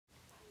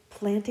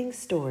Planting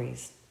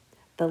Stories,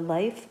 The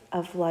Life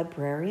of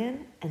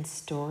Librarian and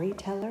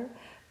Storyteller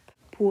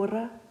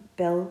Pura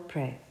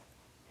Belpre,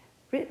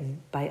 written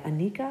by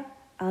Anika,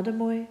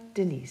 Aldamuy,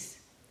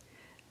 Denise.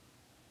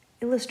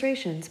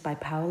 Illustrations by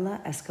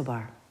Paula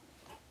Escobar.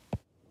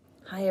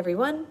 Hi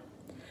everyone,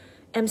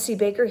 MC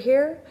Baker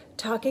here,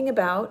 talking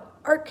about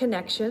art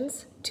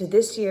connections to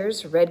this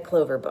year's Red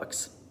Clover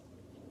books.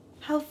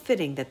 How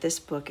fitting that this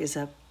book is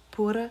a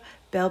Pura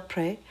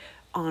Belpre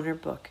honor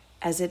book,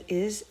 as it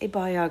is a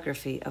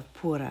biography of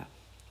Pura.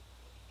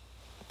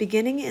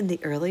 Beginning in the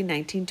early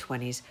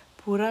 1920s,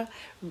 Pura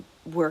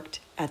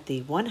worked at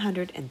the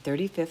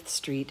 135th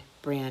Street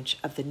branch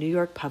of the New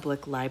York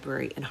Public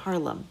Library in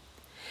Harlem.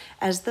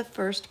 As the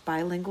first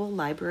bilingual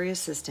library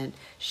assistant,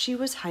 she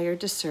was hired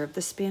to serve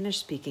the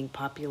Spanish-speaking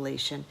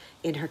population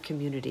in her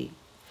community,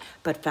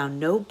 but found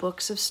no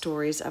books of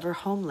stories of her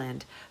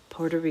homeland,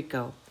 Puerto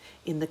Rico,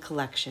 in the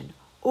collection,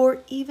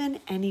 or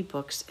even any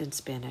books in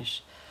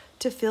Spanish.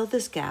 To fill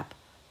this gap,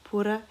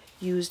 Pura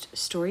used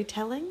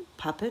storytelling,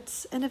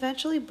 puppets, and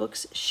eventually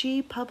books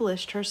she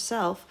published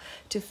herself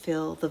to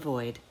fill the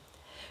void.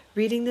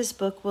 Reading this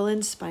book will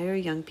inspire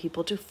young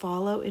people to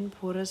follow in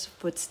Pura's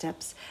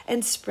footsteps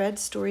and spread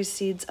story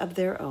seeds of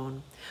their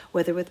own,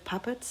 whether with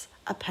puppets,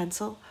 a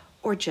pencil,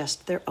 or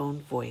just their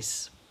own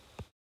voice.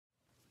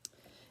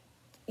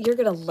 You're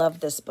going to love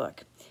this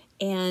book.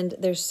 And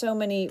there's so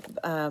many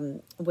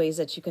ways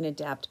that you can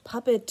adapt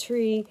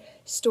puppetry,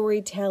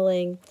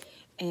 storytelling,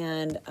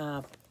 and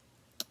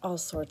all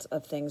sorts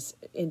of things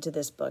into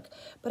this book.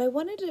 But I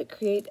wanted to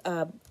create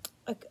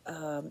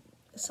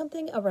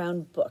something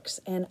around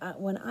books. And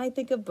when I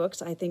think of books,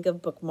 I think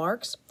of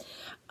bookmarks.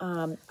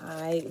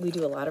 We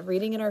do a lot of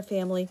reading in our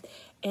family.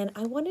 And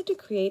I wanted to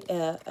create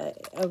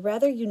a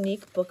rather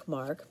unique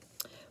bookmark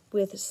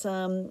with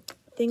some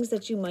things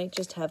that you might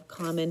just have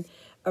common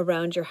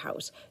around your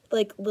house,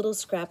 like little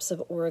scraps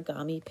of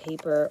origami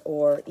paper,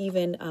 or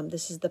even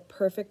this is the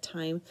perfect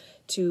time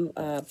to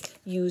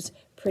use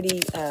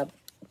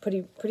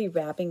pretty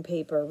wrapping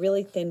paper.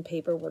 Really thin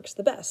paper works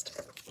the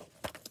best.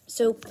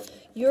 So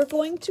you're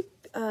going to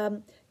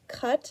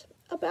cut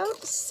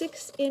about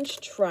 6-inch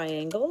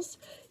triangles.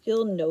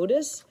 You'll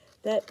notice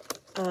that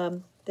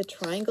the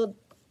triangle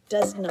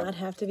does not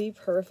have to be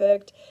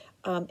perfect.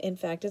 In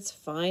fact, it's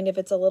fine if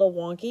it's a little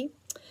wonky.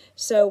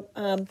 So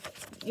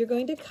you're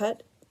going to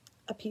cut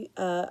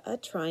a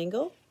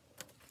triangle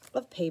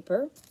of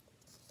paper,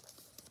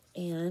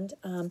 and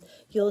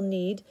you'll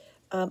need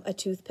a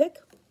toothpick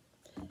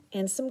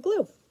and some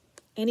glue.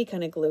 Any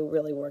kind of glue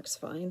really works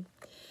fine.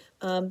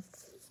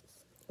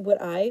 What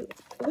I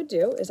would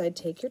do is I'd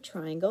take your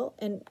triangle,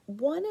 and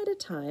one at a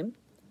time,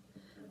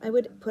 I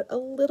would put a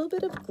little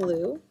bit of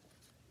glue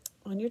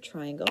on your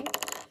triangle,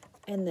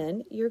 and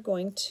then you're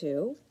going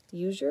to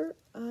use your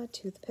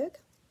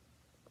toothpick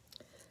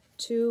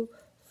to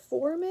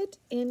form it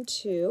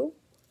into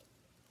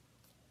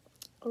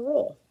a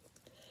roll.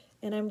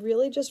 And I'm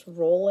really just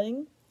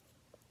rolling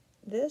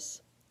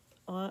this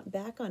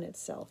back on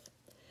itself.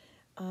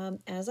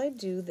 As I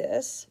do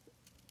this,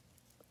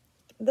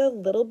 the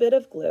little bit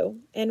of glue,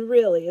 and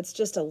really it's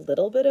just a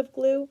little bit of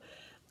glue.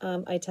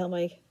 I tell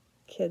my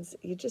kids,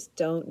 you just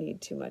don't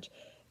need too much.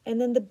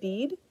 And then the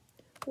bead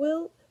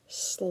will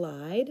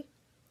slide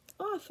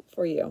off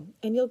for you,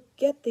 and you'll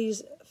get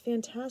these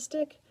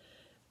fantastic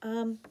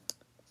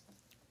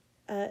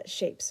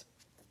shapes,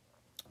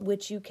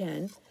 which you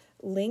can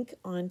link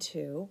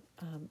onto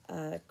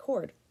a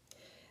cord.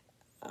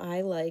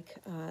 I like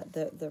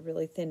the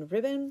really thin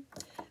ribbon,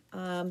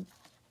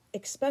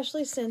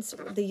 especially since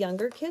the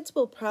younger kids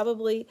will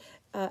probably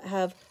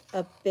have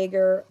a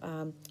bigger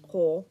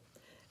hole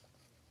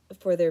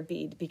for their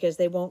bead because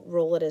they won't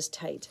roll it as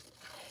tight.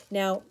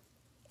 Now,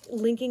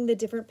 linking the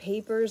different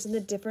papers and the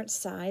different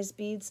size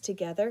beads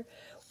together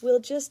will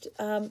just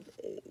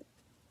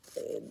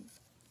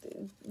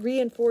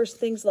reinforce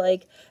things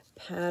like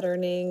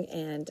patterning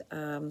and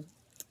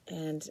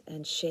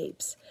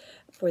shapes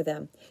for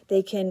them.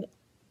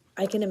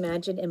 I can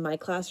imagine in my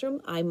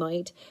classroom, I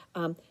might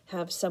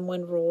have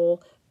someone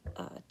roll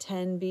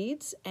 10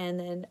 beads, and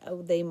then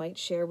they might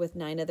share with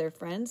 9 of their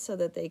friends so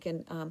that they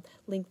can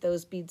link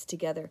those beads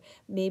together.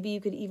 Maybe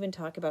you could even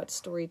talk about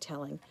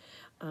storytelling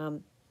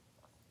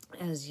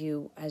as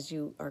you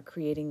are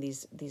creating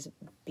these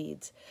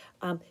beads.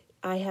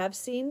 I have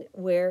seen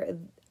where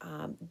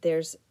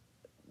there's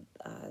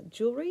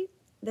jewelry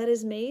that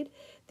is made.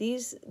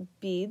 These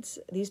beads,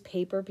 these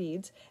paper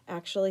beads,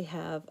 actually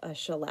have a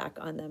shellac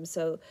on them.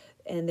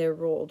 And they're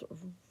rolled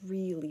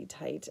really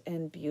tight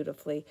and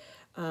beautifully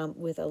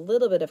with a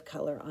little bit of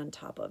color on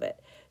top of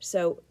it.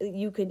 So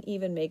you can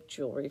even make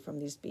jewelry from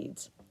these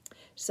beads.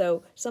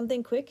 So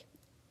something quick,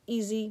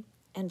 easy,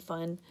 and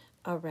fun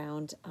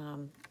around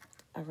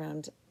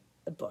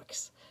the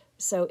books.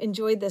 So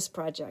enjoy this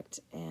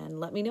project and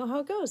let me know how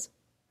it goes.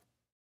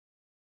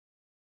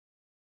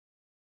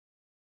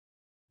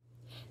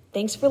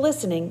 Thanks for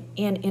listening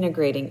and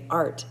integrating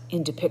art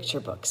into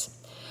picture books.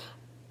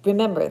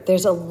 Remember,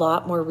 there's a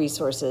lot more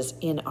resources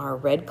in our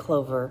Red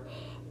Clover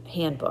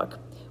handbook,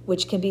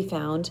 which can be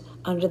found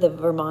under the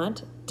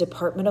Vermont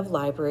Department of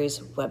Libraries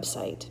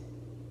website.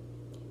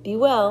 Be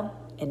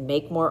well and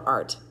make more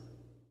art.